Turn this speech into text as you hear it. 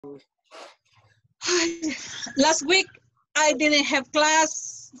Last week, I didn't have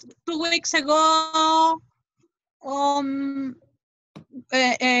class. 2 weeks ago, and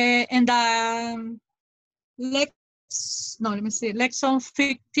let me see, lesson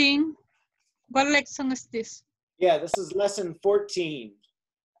 15. What lesson is this? Yeah, this is lesson 14.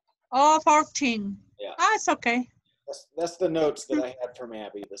 Oh, 14. Yeah. Ah, it's okay. That's the notes that I had from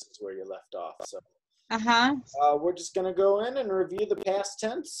Abby. This is where you left off. So we're just going to go in and review the past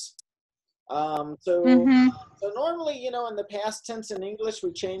tense. So normally, you know, in the past tense in English,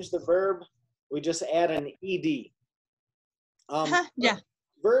 we change the verb. We just add an ed. Yeah.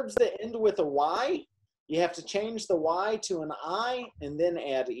 Verbs that end with a y, you have to change the y to an I and then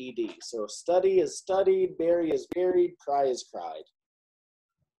add ed. So study is studied, bury is buried, cry is cried.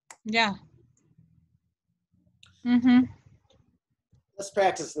 Yeah. Let's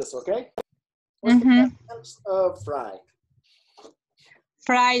practice this, okay? What's the past tense of fry?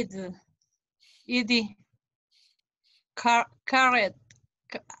 Fried. Ed. Carrot.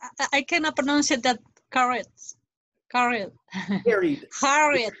 I cannot pronounce that. Carrot. Carried.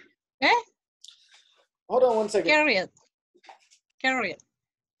 Carrot. Eh? Hold on one second. Carrot.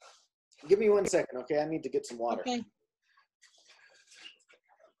 Give me 1 second, okay? I need to get some water. Okay.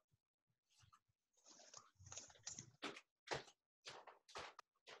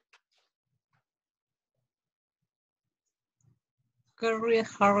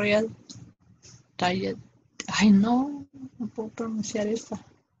 Harriet. Diet. Ay, no puedo pronunciar esta.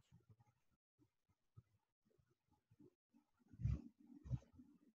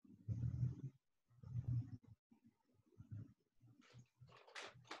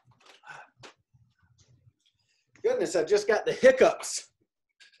 Goodness, I just got the hiccups.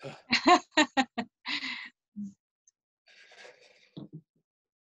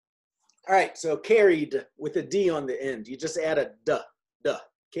 All right, so carried with a D on the end. You just add a duh.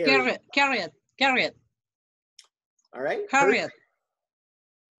 Carried. All right. Harriet.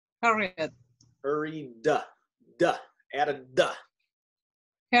 Hurry, duh. Add a duh.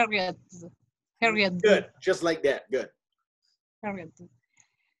 Harriet. Good, just like that. Good. Harriet.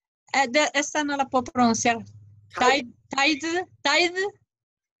 Esta no la puedo pronunciar. Tidy.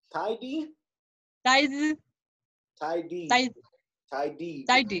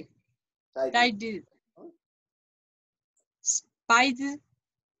 Spied.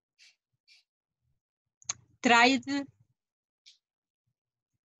 Tried.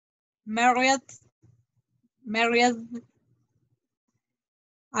 Married.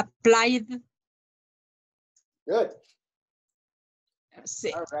 Applied. Good.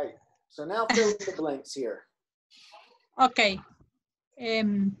 Sí. All right. So now fill in the blanks here. Okay.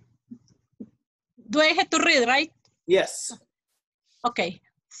 Do I have to read, right? Yes. Okay.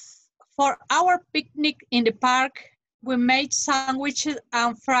 For our picnic in the park, we made sandwiches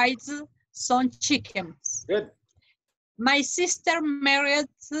and fried some chicken. Good. My sister married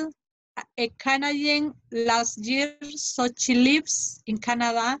a Canadian last year, so she lives in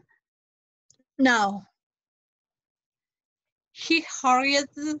Canada now. He hurried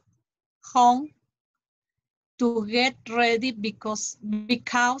home to get ready because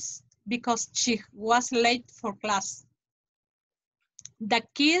she was late for class. The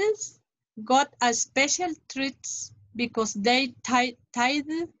kids got a special treats because they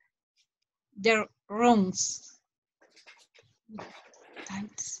tidied their rooms.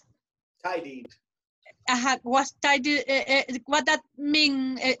 Tidied. Was tidy? What that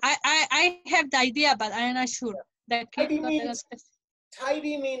mean? I have the idea, but I'm not sure. Tidy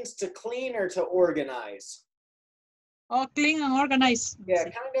means to clean or to organize. Oh, clean and organize.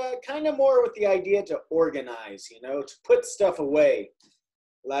 Yeah, kind of more with the idea to organize, you know, to put stuff away.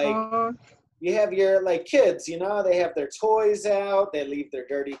 Like you have your kids, you know, they have their toys out, they leave their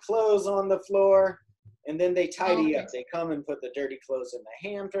dirty clothes on the floor, and then they tidy up. They come and put the dirty clothes in the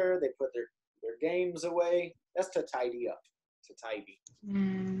hamper, they put their games away. That's to tidy up, to tidy.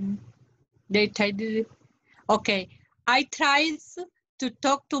 They tidy. Okay, I tried to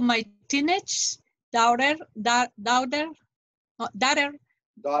talk to my teenage daughter, but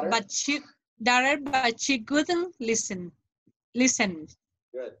she couldn't listen.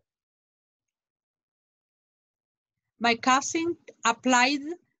 Good. My cousin applied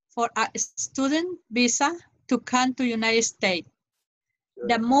for a student visa to come to United States.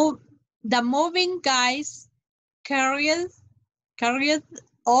 Good. The moving guys carried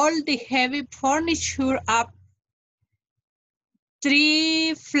all the heavy furniture up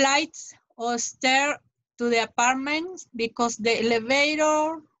 3 flights of stairs to the apartment because the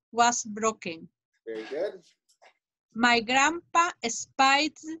elevator was broken. Very good. My grandpa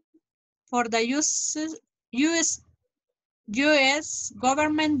spied for the U.S.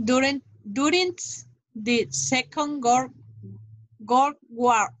 government during the Second World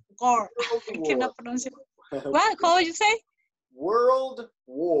War. I cannot pronounce it. What? How would you say? World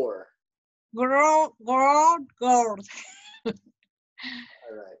War. World. All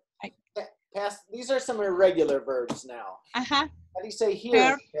right. These are some irregular verbs now. Uh-huh. How do you say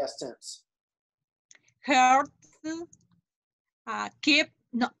here in past tense? Heard. Kept.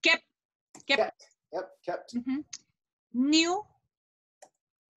 Yep, kept. New.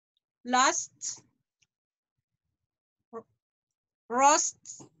 Last.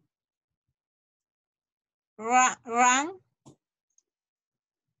 Roast. Rang.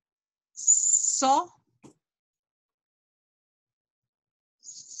 So.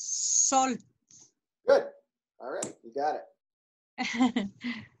 Salt. Good. All right, you got it.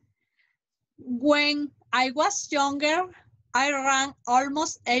 When I was younger, I ran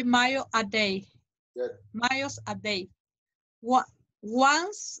almost 8 miles a day. Good. Miles a day.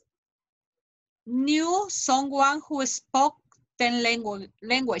 Once knew someone who spoke 10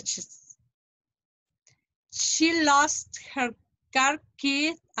 languages. She lost her car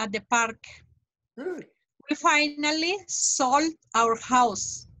key at the park. Good. We finally sold our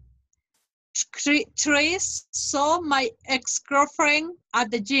house. Therese saw my ex-girlfriend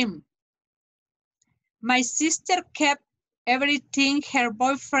at the gym. My sister kept everything her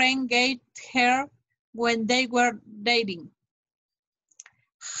boyfriend gave her when they were dating.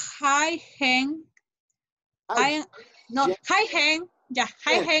 Hi, Hank. Hi, Hank. Yeah,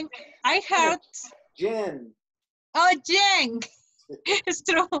 hi, Hank. I heard. Jen. Oh, Jen. It's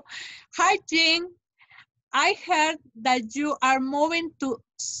true. Hi, Jen. I heard that you are moving to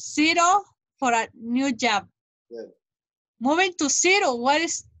Seattle for a new job. Good. Moving to Seattle. What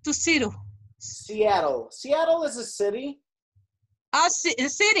is to Seattle? Seattle. Seattle is a city. Oh, a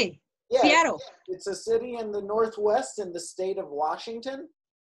city. Yeah, Seattle. It's a city in the Northwest in the state of Washington.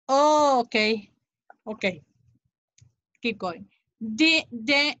 Oh, okay. Okay. Keep going.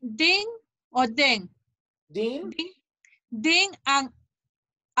 Dean or Den? Dean? Dean and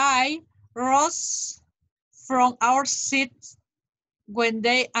I rose from our seats when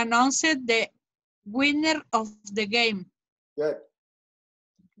they announced the winner of the game. Good.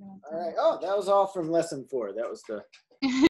 All right. Oh, that was all from lesson 4. That was the